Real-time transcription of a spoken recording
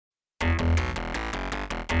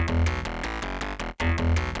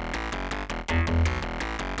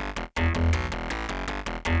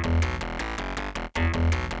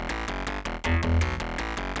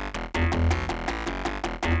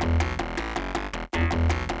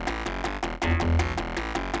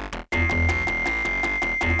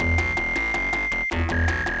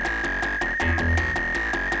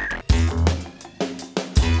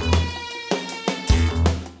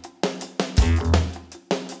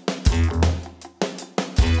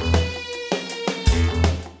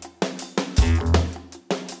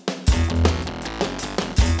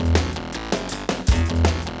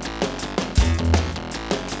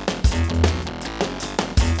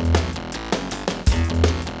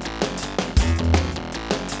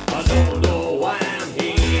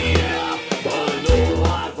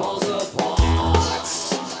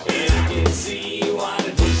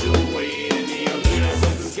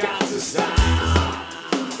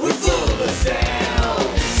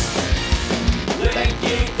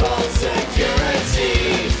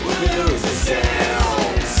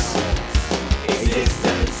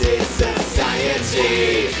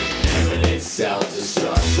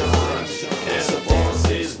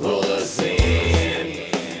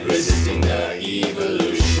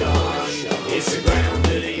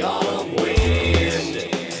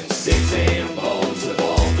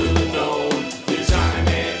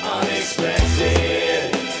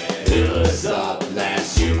Builders up,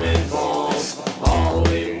 last human falls, all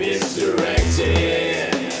we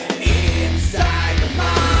misdirected. Inside the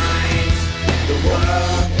mind, the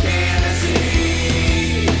world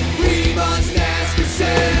fantasy. We must ask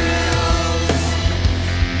ourselves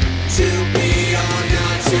to be or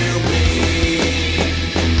not to be.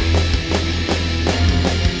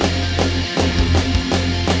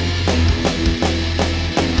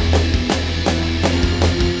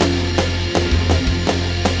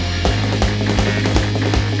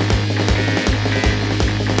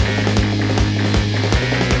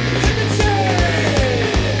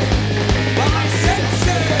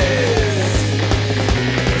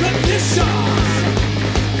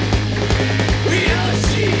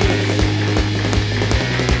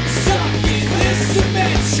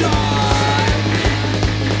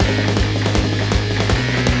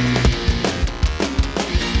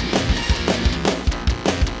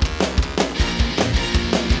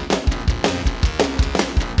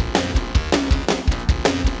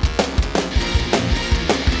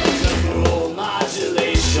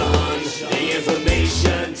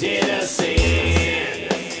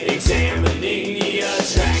 Examining the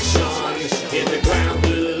attraction, hit the ground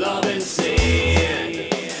through the love and sin.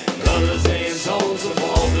 Colors and tones of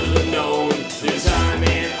all through the known, through time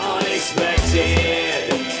and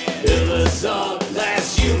unexpected. Builders up,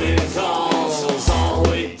 last human calls,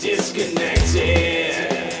 always disconnected.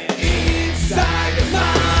 Inside the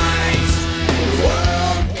minds, the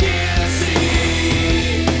world can't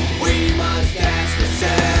see. We must ask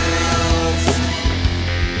ourselves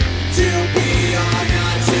to be or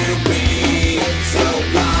not to be. So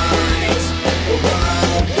blind, the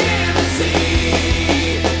world can't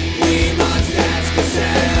see. We must ask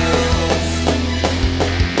ourselves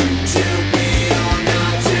to be or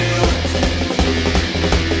not to.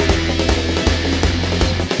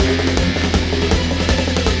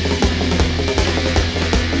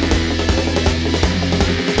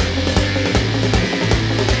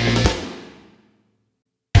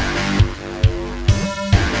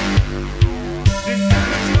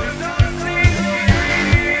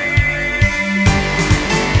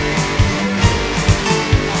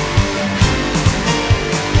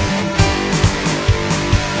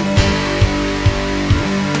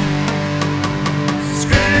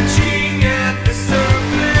 Scratching at the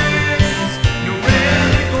surface, no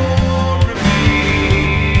relevant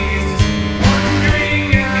remains. Wondering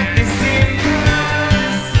at the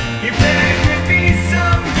sinkers, if there could be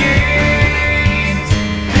some gains.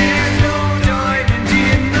 There's no diamond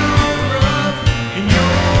in the rough, in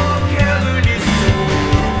your cavernous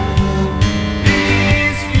soul.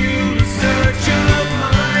 This futile search of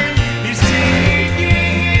mine is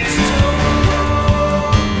taking its toll.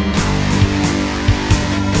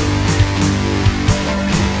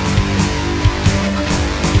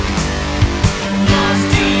 Lost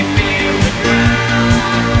deep in the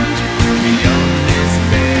ground, beyond this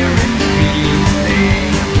barren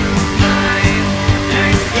feeling. Mine,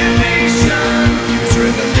 excavation, is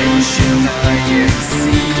revelation I am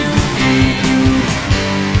seeing.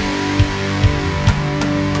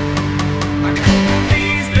 I call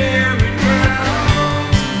these barren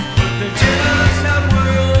grounds, but they're just not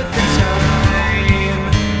worth the time.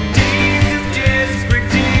 Days of desperate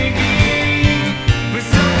digging for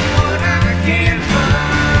someone I can't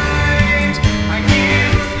find. I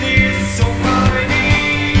give up this so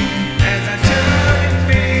mighty as I turn and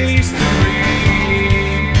face the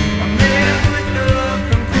rain. I'm left with the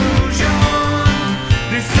conclusion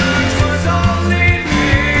this search was all in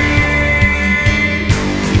vain.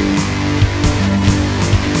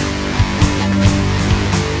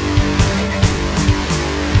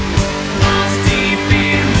 Lost deep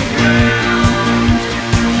in the ground,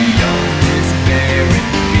 beyond this barren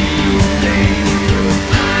feeling.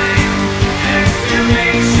 I'm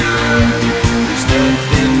excavation, there's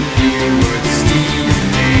nothing here worth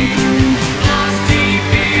stealing. Lost deep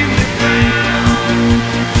in the ground,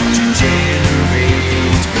 to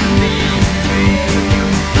generate believing.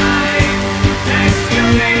 I'm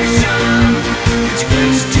excavation, it's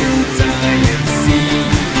questions I am seeking.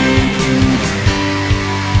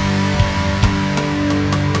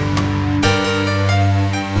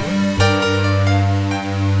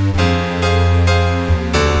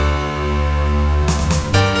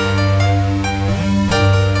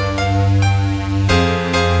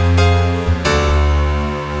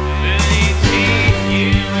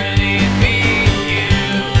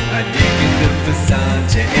 I dig in the facade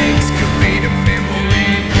to excavate a memory.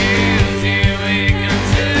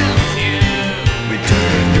 We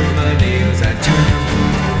turn under my nails, I turn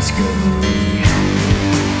from discovery.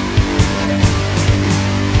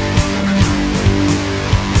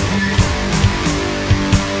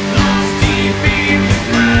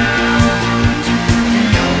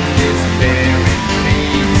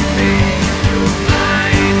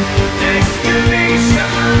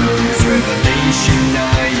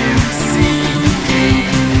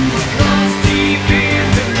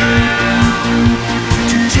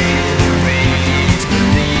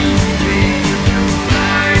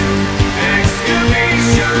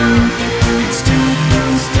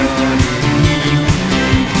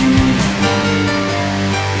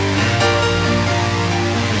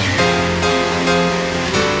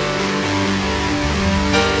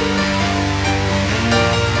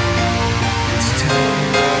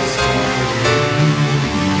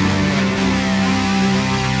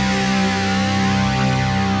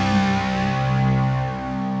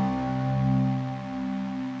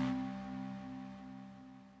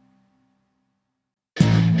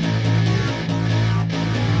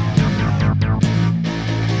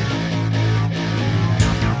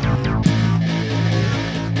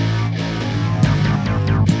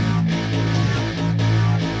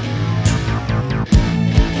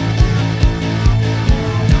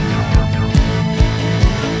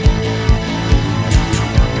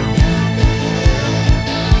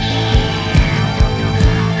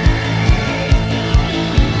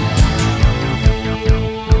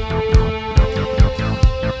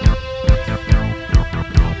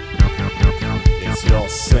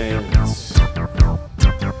 movement,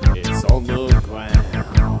 it's on the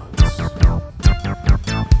ground.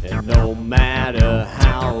 And no matter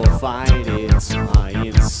how I fight it, my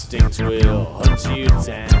instinct will hunt you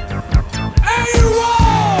down. And you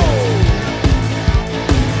roll!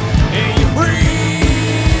 And you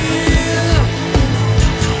breathe!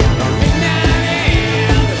 From midnight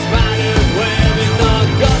air, the spiders webbing the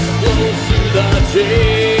gust blows through the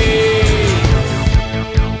trees.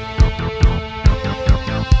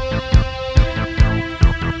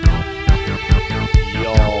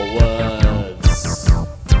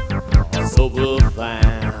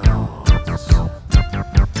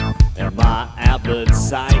 And my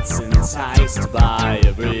appetite's enticed by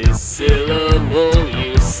every syllable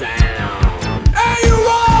you sound. And you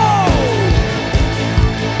roll!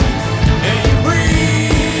 And you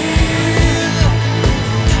breathe!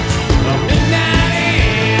 From midnight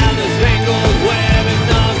air, the strangled web and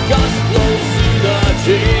the gust blows through the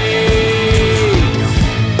trees.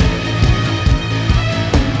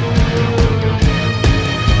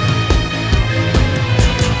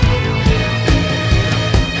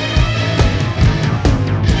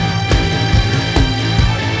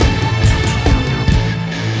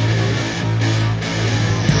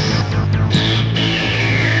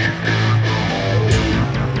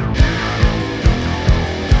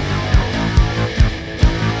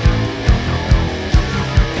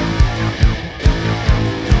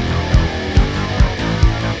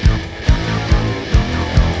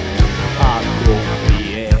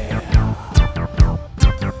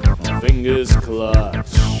 Fingers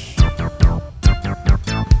clutch.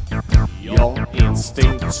 Your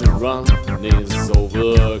instinct to run is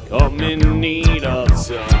overcoming need of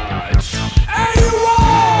touch. And you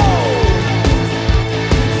roll!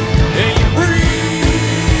 And you breathe!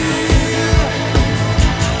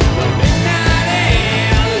 The midnight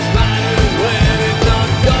air, the spiders webbing the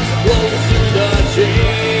gust blows through the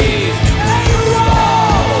trees. And you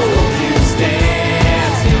roll! You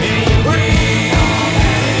stand and you breathe!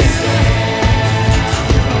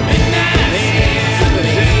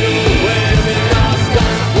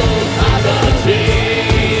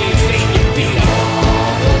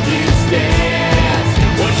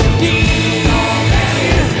 What you need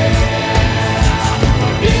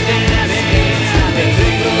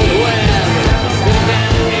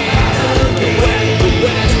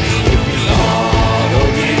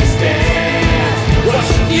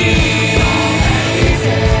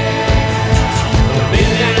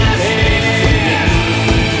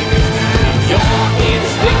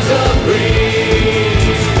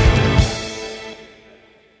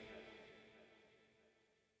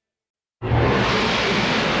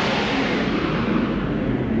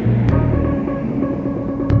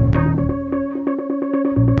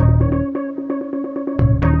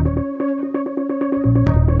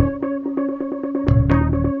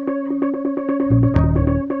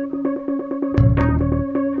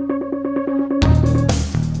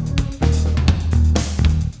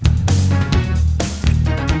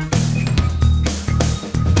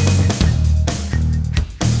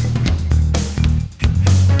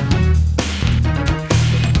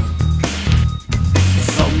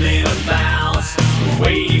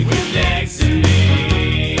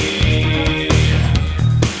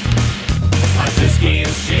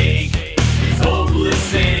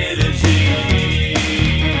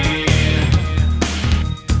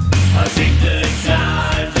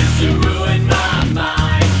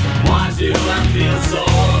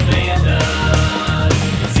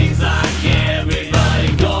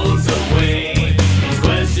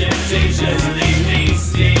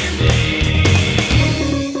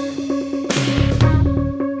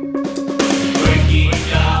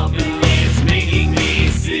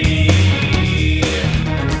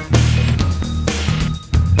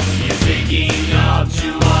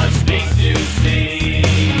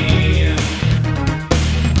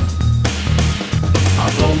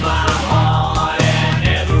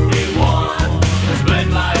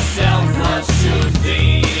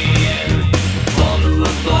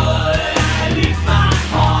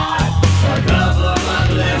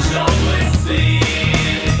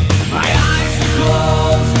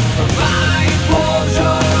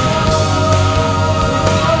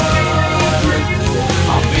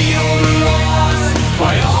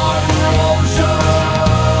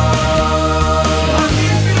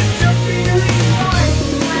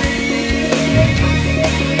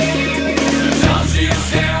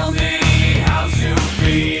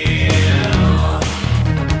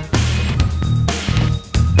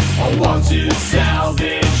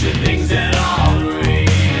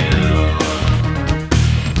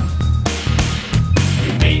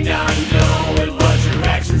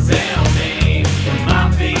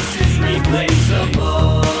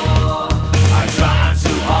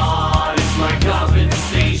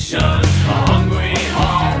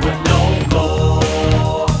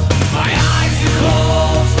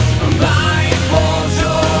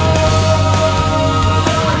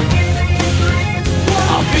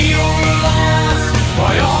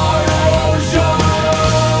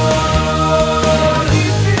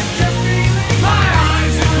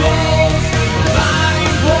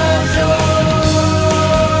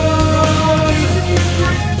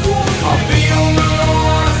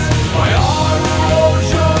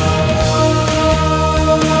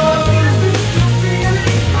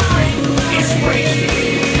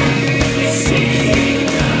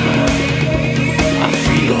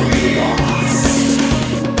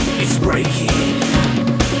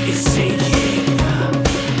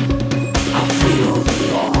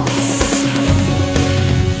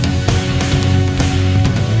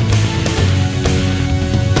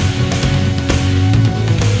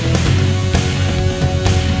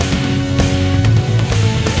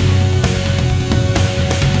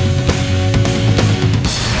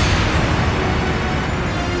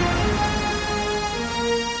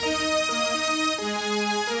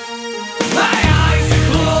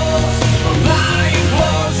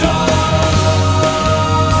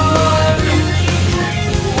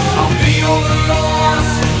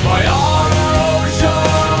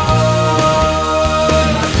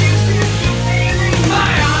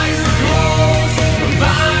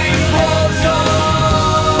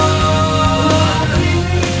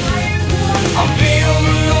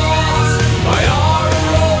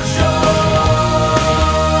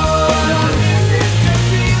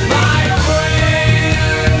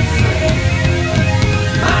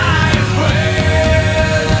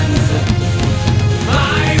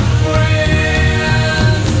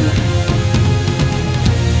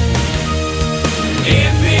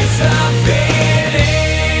our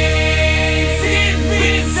feelings, it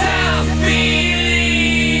fits our feelings.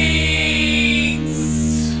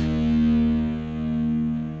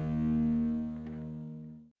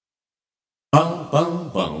 Bum bum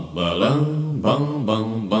bum ba-dum, bum bum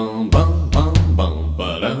bum bum bum bum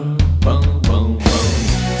ba-dum, bum bum bum.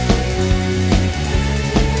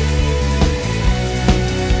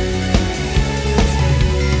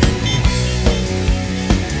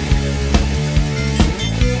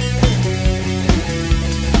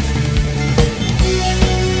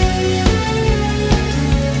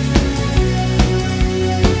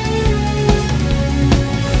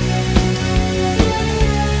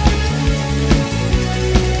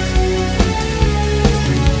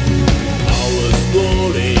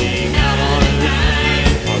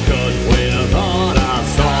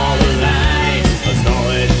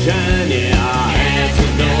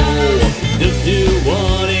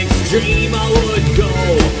 Dream I would go,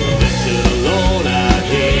 venture alone, I'd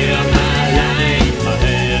hear my line. I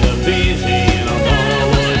had a vision, I thought I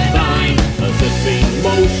would find a slipping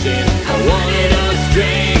motion, I wanted a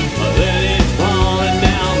string, I let it fall and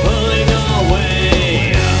now I'm pulling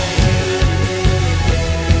away.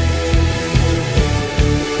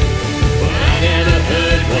 But I never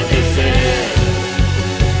heard what they said.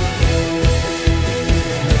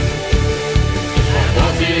 I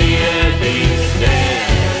wanted the end instead.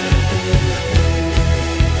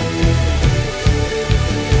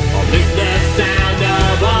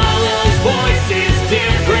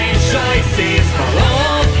 Different choices follow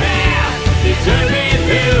a path, determine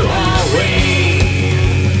who are we.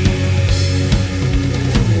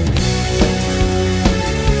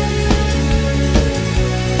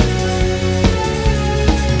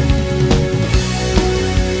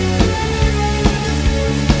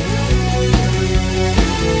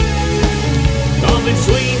 Come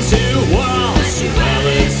between two worlds,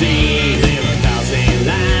 duality, live 1,000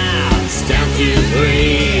 lives, down to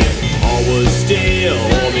 3. All was still,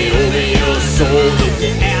 hold me over your soul.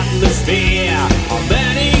 In the atmosphere, a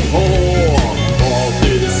burning hole. Fall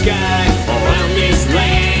through the sky, around this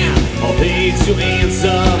land. I'll pay to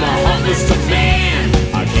answer my humblest demand.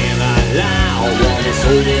 I cannot lie, I want my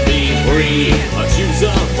soul to be free. I choose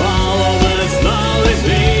to follow the smallest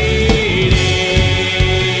leading.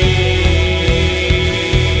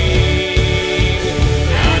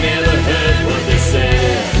 I never heard what they said.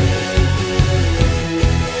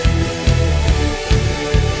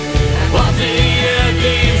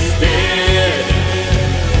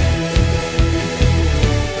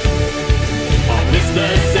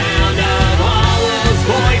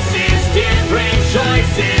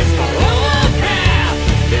 Choices follow a path,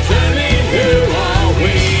 determine who are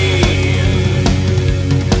we.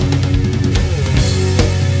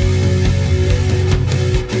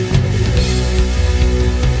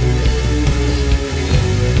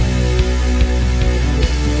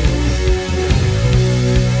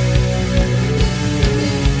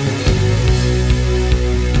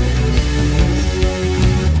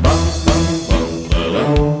 Bum bum bum bum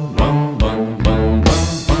bum bum bum bum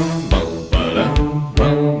bum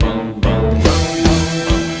bum bum.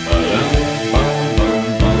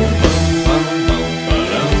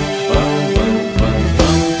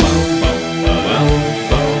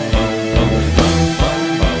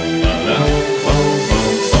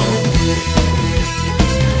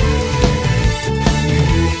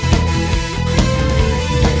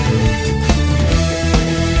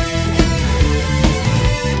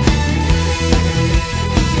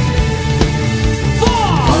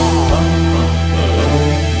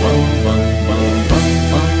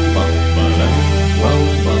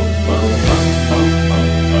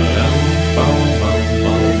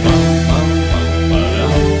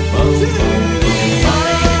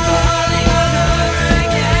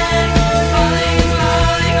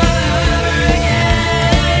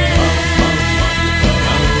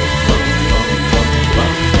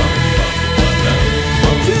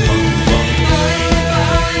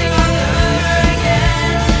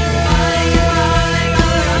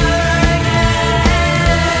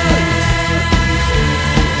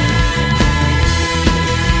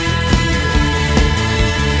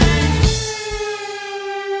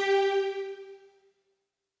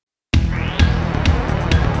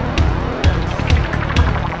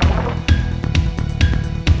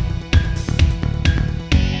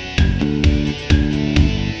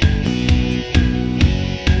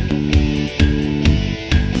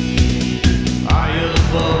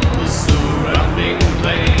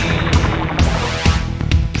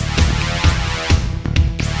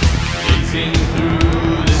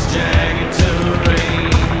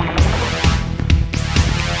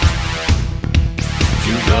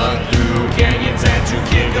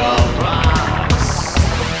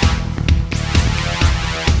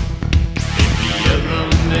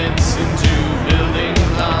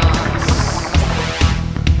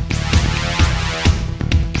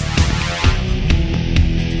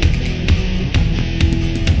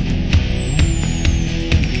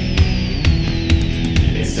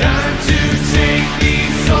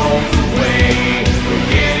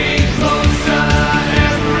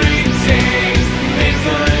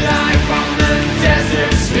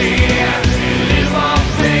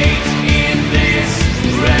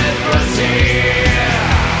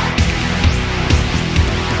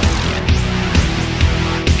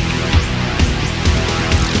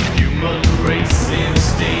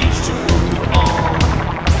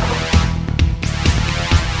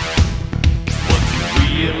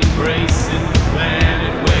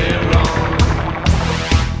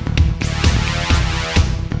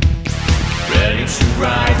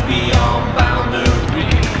 rise beyond boundaries.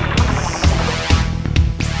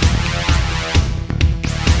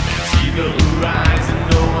 See the horizon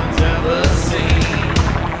no one's ever seen.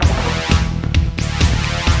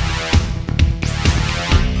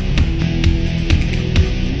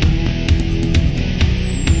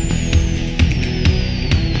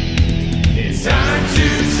 It's time to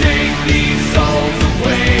take these souls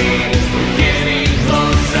away. We're getting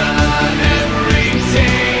closer every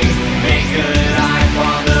day. Make a life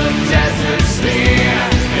on the desert sphere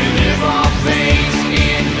and live our fate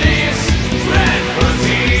in this red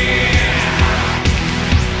frontier.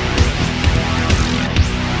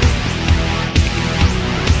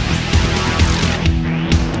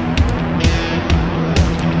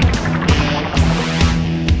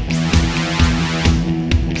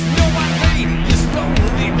 No one made this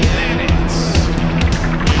lonely planet.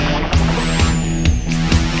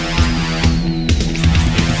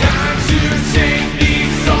 It's time to take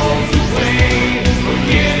these souls away. We're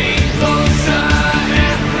getting closer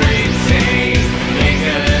every day. Make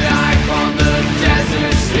a life on the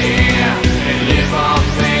desert sphere and live our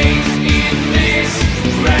fate in this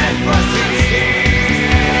red frontier.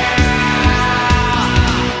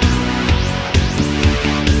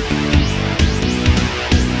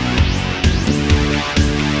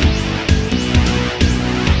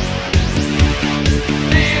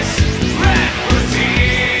 This red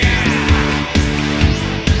frontier.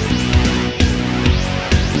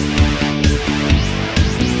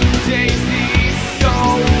 Take these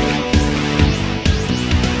souls.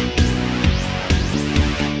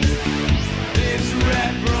 This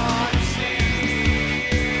red frontier.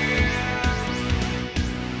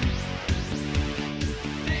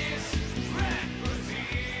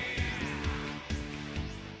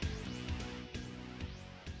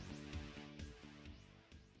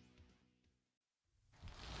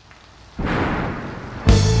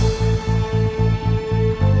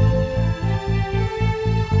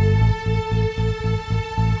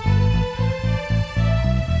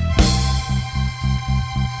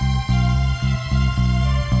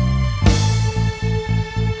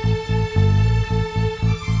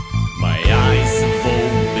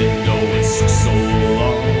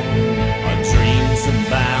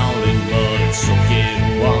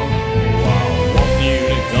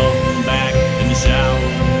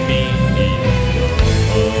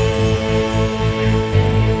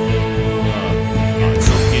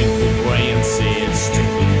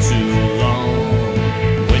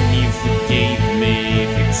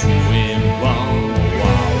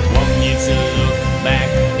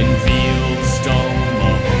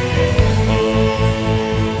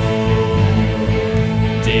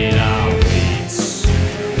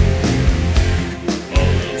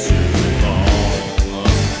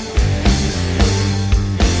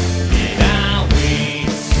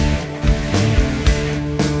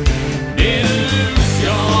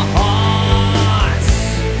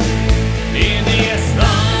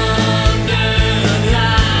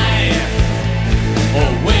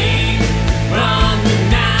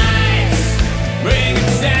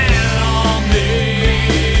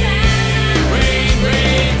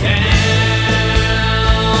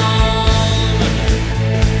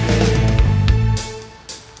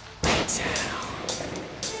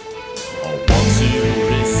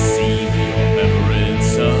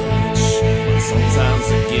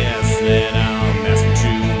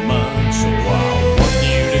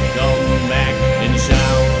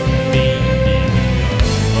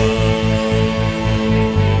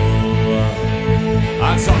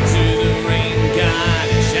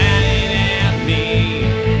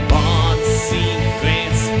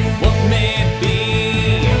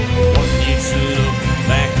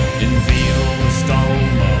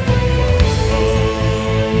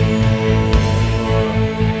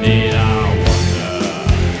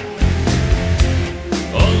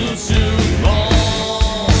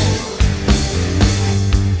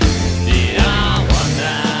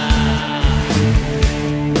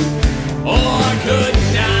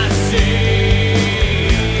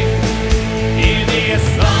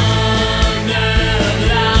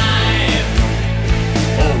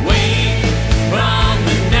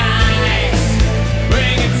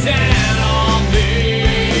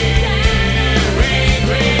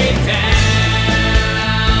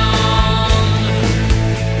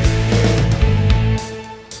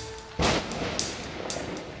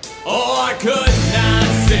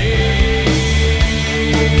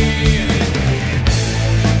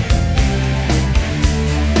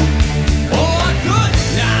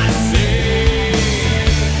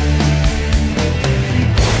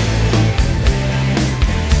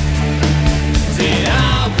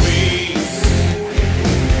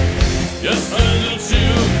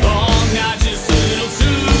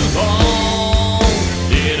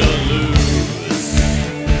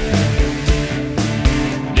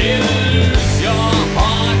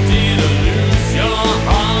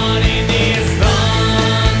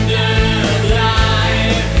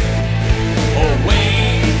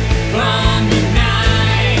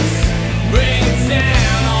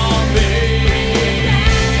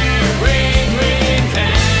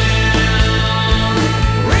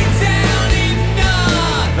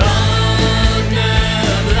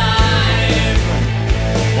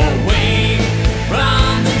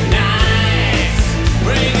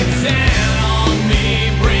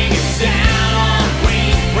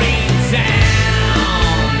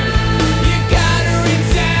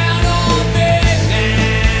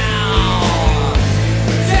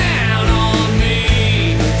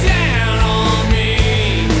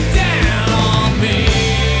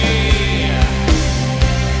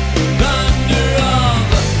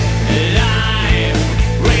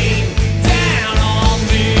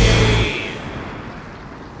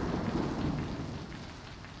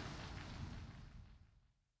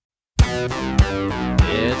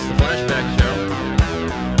 It's the Flashback Show.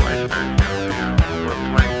 Flashback show, yeah. What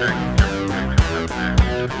flashback show comes up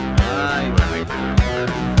next?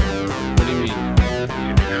 What do you mean? Can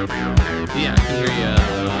you hear me okay? Yeah, I can hear you.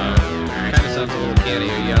 Kind of sounds a little canny.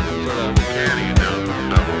 Are you on some sort of... Canny, no.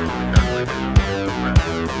 Double. Is that clear?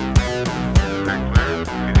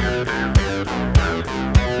 Can you understand?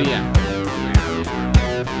 Yeah.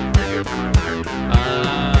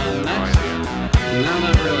 Next? No,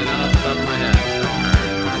 not really. Not off the top of my head.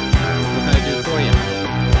 What can I do for you?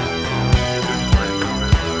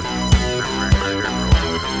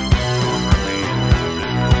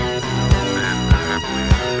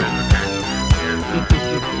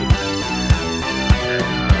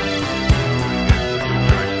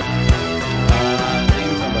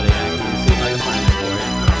 Name somebody. I can see if I can find it for you.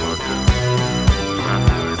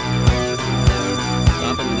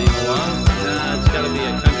 Stop in the name of love? Nah, it's gotta be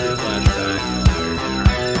a country flashback.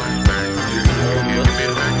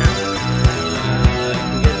 I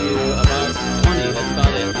can give you about 20. That's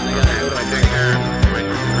about it. And I gotta go to a break.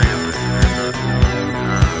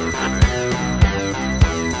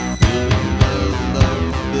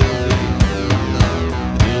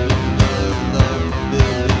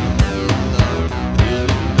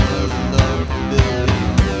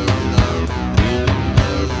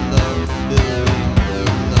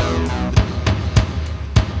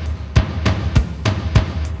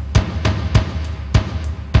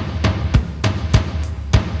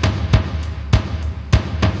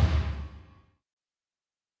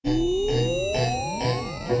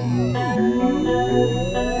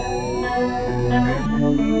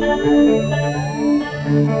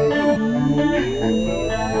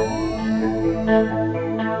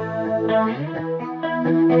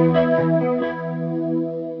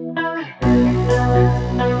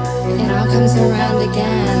 It all comes around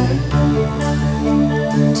again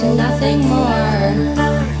to nothing more.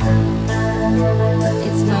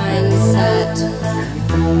 It's mindset.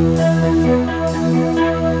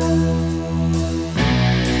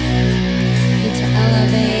 Need to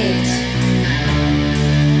elevate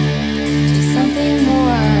to something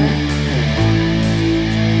more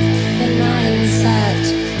than mindset.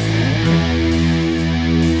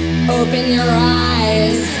 Open your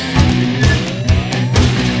eyes.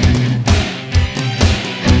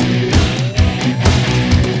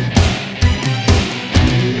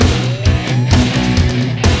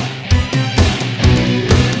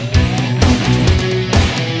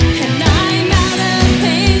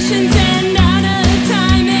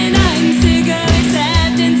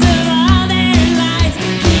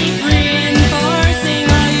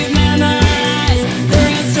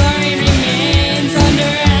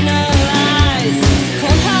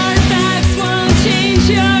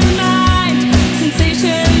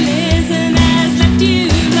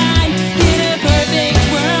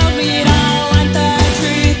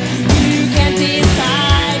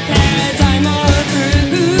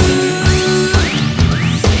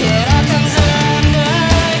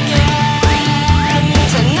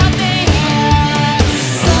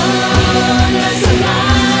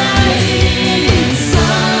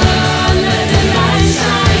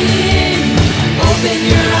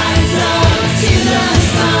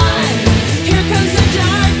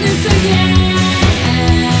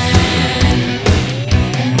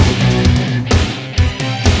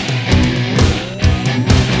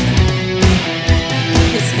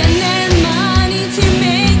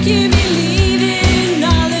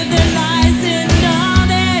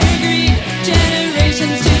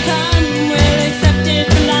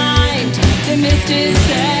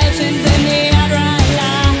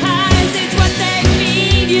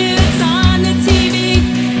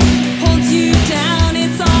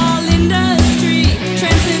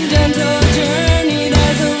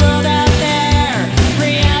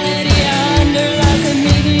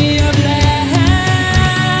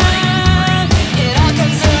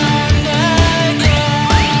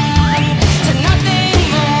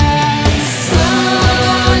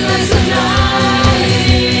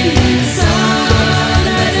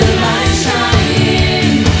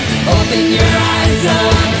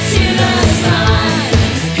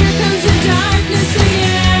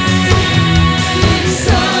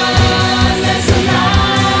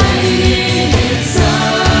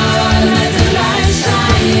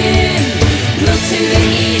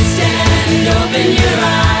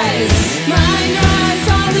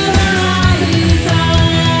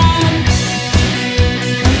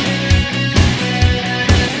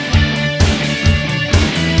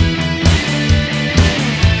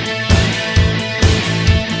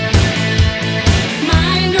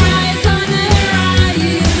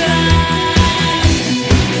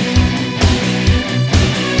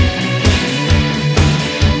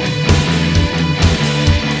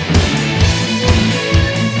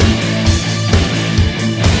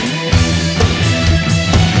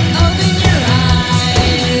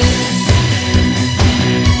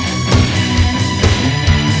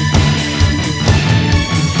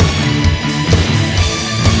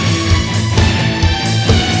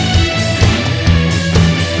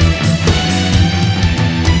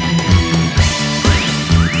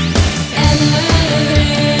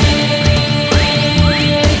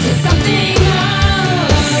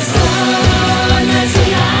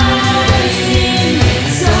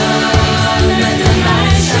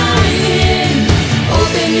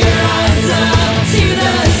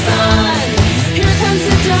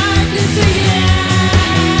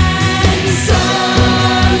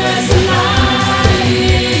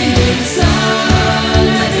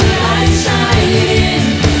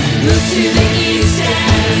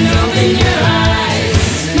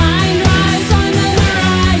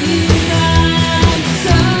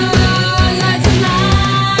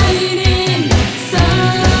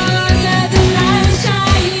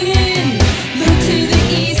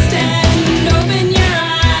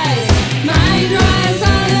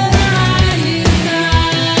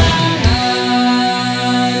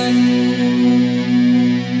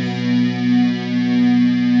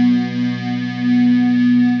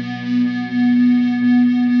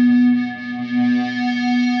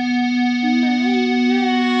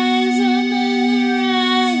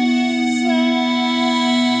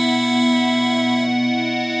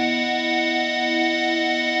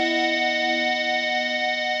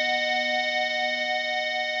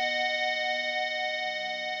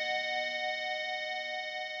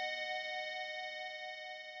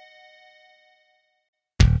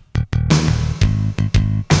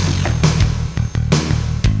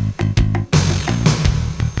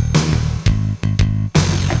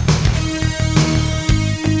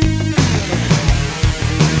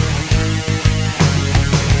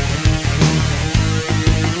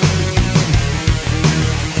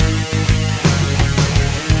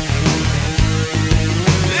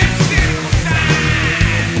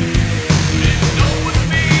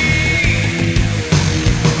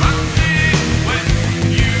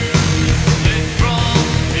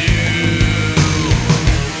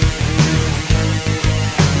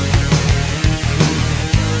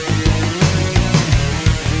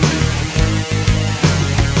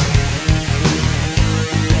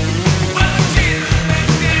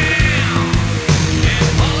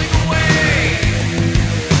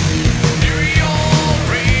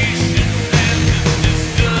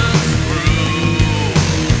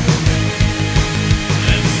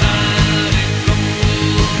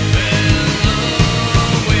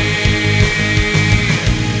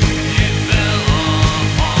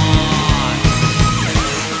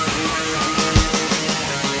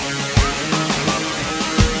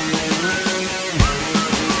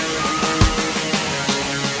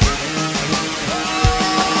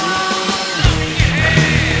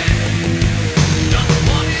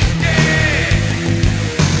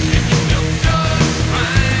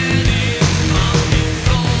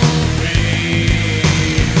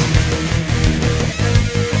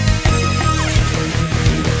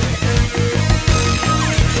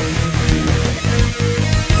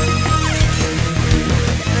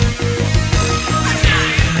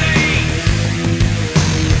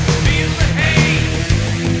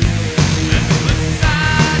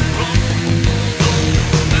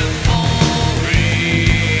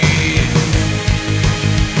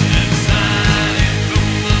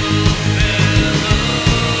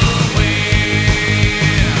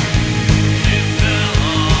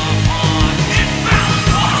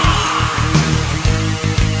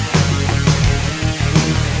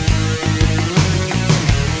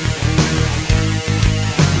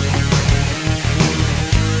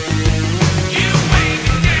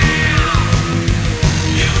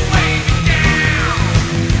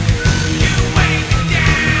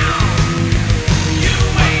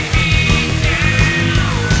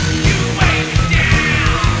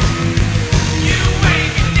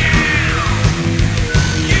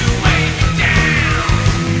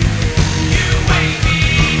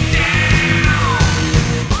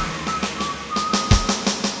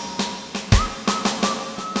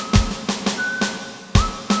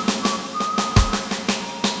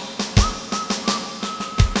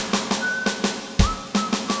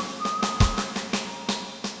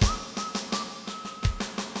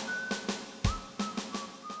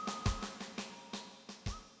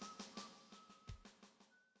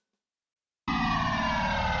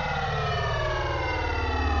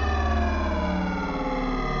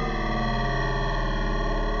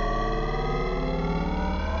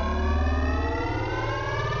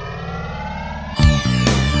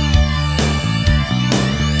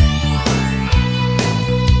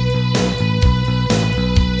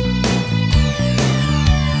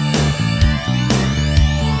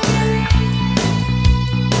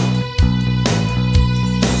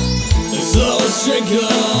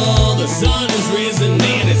 trickle, the sun has risen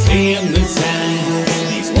and it's hypnotized.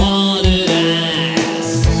 These wanted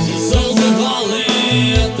eyes, the souls have all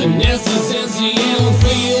left the nest of sensory and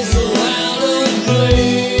feel so out of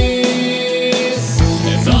place.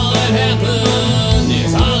 That's all that happened.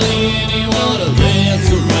 There's hardly any water left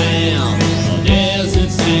around a desert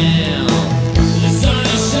town. The sun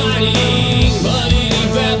is shining, but it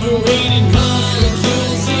evaporated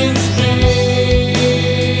molecules in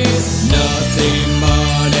space. Nothing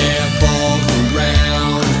but air falls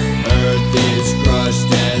around. Earth is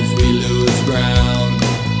crushed as we lose ground.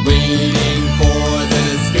 Waiting for the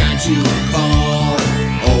sky to fall.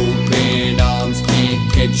 Open arms can't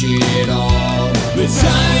catch it all. The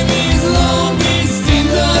time is longest in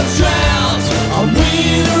the drought. I'm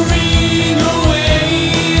withering away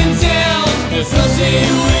in doubt. But someday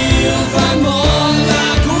we'll find more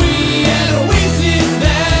like we had oasis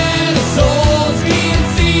that our souls can't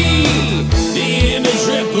see. The image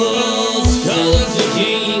ripples, colors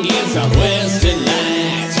decaying in southwestern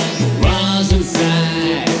lights. Erosion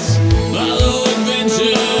sights, follow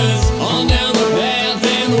adventures on down the path,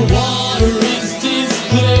 and the water is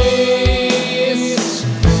displaced.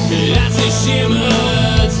 As they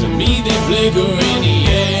shimmer, to me they flicker in the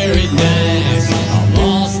air at night. I've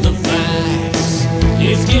lost the facts.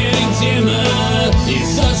 It's getting dimmer. It's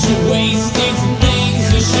such a waste. It's the things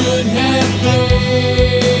I should have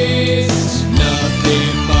faced.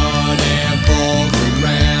 Nothing but air falls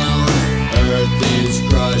around. Earth is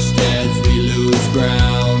crushed as we lose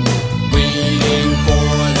ground. Waiting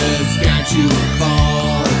for the sky to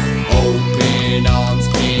fall. Open arms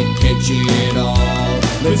can't catch it all.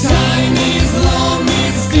 The time is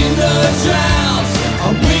longest in the drought.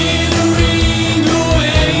 I'm withering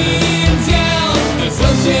away in doubt. And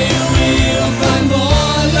someday we'll find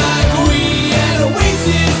more like we had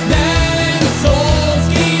oasis that our souls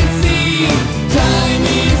can't see. Time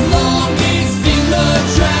is longest in the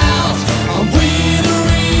drought. I'm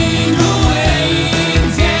withering away in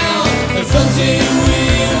doubt. And someday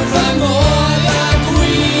we'll find more like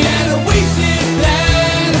we had oasis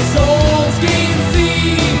that our souls can't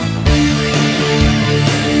see.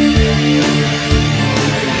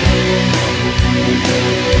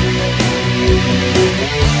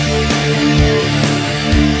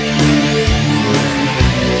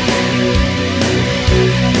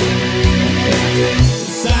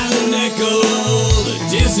 Silent echo, the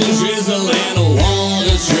distant drizzle and the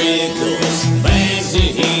water trickles back to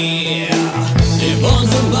here. It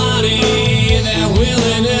burns the body that will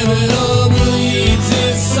inevitably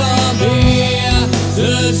disappear.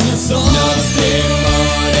 Touch the soul. Nothing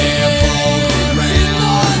but air falls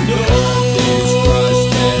around. Earth is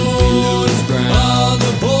crushed as we lose ground. All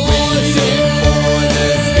the boys Waiting for the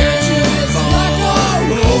sky to fall.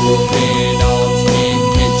 Open arms can't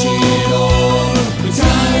catch it all.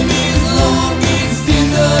 time is longest in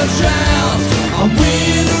the drought. I'm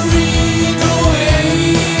withering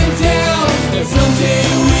away in doubt. And someday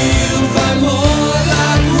we'll find more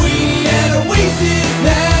like we had oasis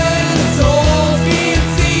that our souls can't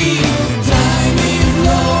see. Time is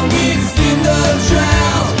longest in the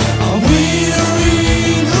drought. I'm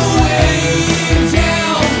withering away in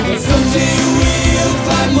doubt. And someday we'll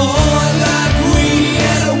find more like we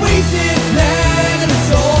had oasis that our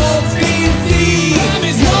souls can't see. Time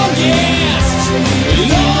is longest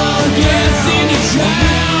in the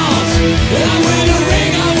drought. I'm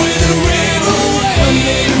withering away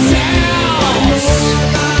in doubt.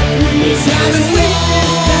 This time is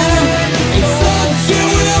long, and someday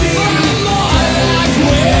we'll find more like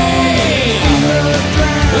we.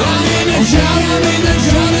 I'm in the drought,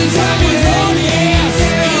 and time is longest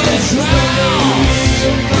in the drought.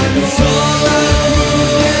 It's all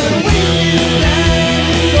like we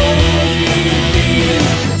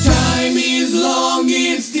time is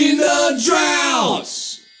longest in the drought.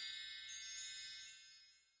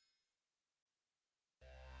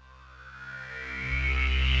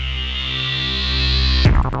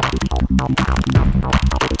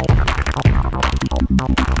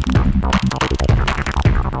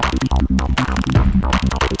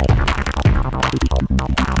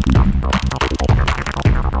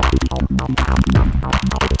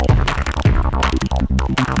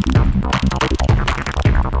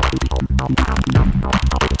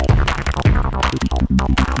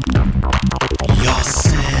 Your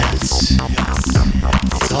sense,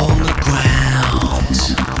 it's on the ground.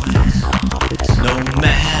 No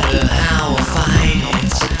matter how far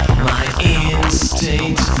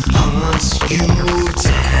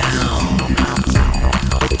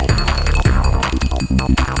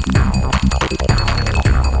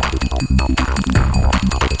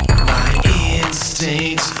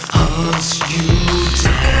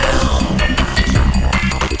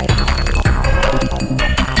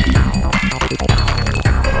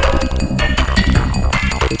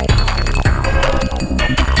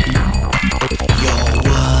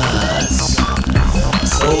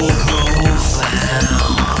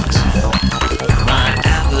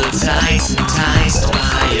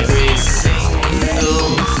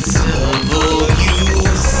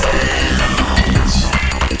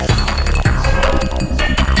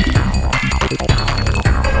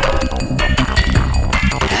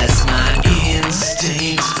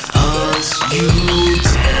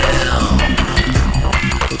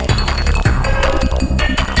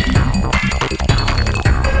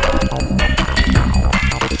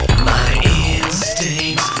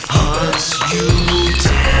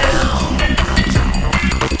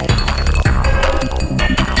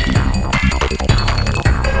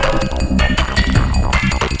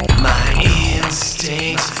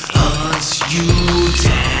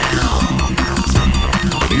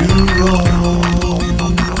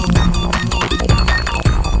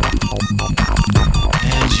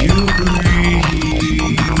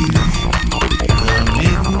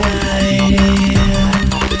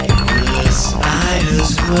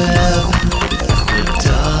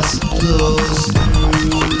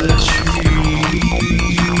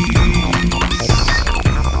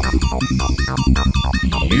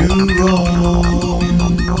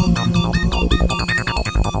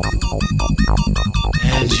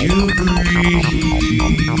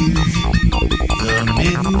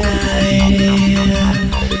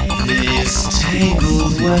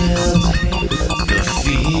wind, the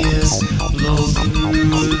fears blow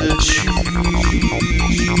through the trees.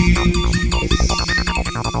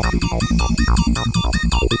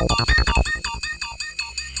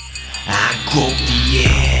 I grope the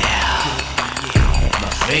air, my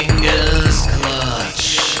fingers clutch.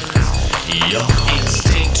 Your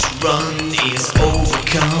instinct to run is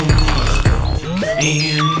overcome,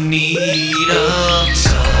 in need of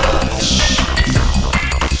touch.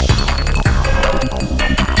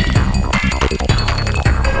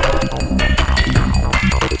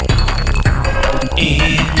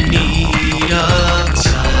 In need of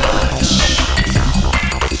touch.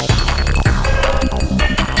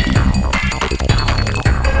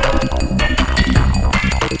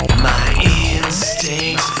 My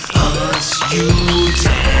instinct hunts you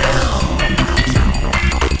down.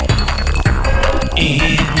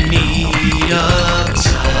 In need of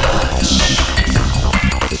touch.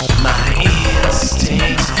 My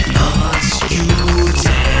instinct hunts you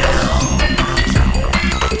down.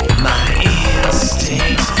 My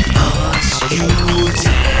instinct hunts you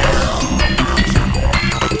down.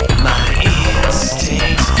 My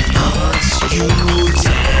instinct hunts you down.